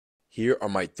Here are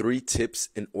my 3 tips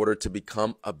in order to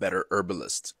become a better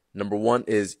herbalist. Number 1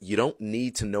 is you don't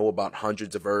need to know about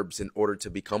hundreds of herbs in order to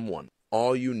become one.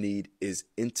 All you need is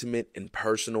intimate and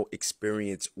personal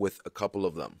experience with a couple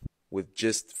of them. With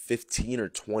just 15 or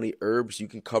 20 herbs, you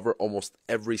can cover almost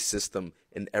every system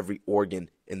and every organ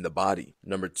in the body.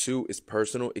 Number 2 is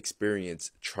personal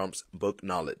experience trumps book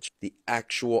knowledge. The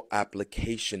actual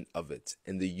application of it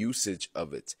and the usage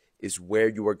of it is where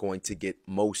you are going to get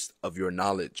most of your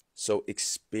knowledge. So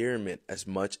experiment as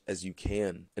much as you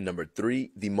can. And number 3,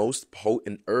 the most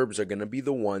potent herbs are going to be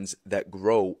the ones that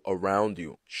grow around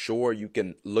you. Sure, you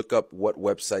can look up what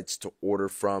websites to order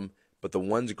from, but the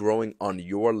ones growing on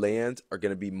your land are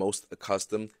going to be most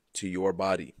accustomed to your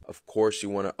body. Of course,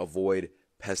 you want to avoid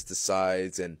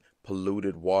pesticides and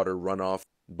polluted water runoff,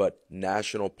 but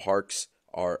national parks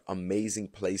are amazing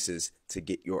places to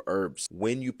get your herbs.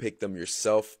 When you pick them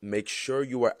yourself, make sure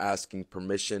you are asking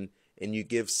permission and you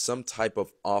give some type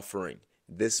of offering.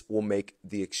 This will make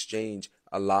the exchange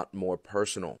a lot more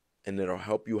personal, and it'll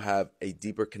help you have a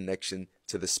deeper connection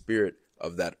to the spirit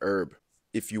of that herb.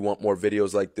 If you want more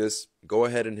videos like this, go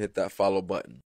ahead and hit that follow button.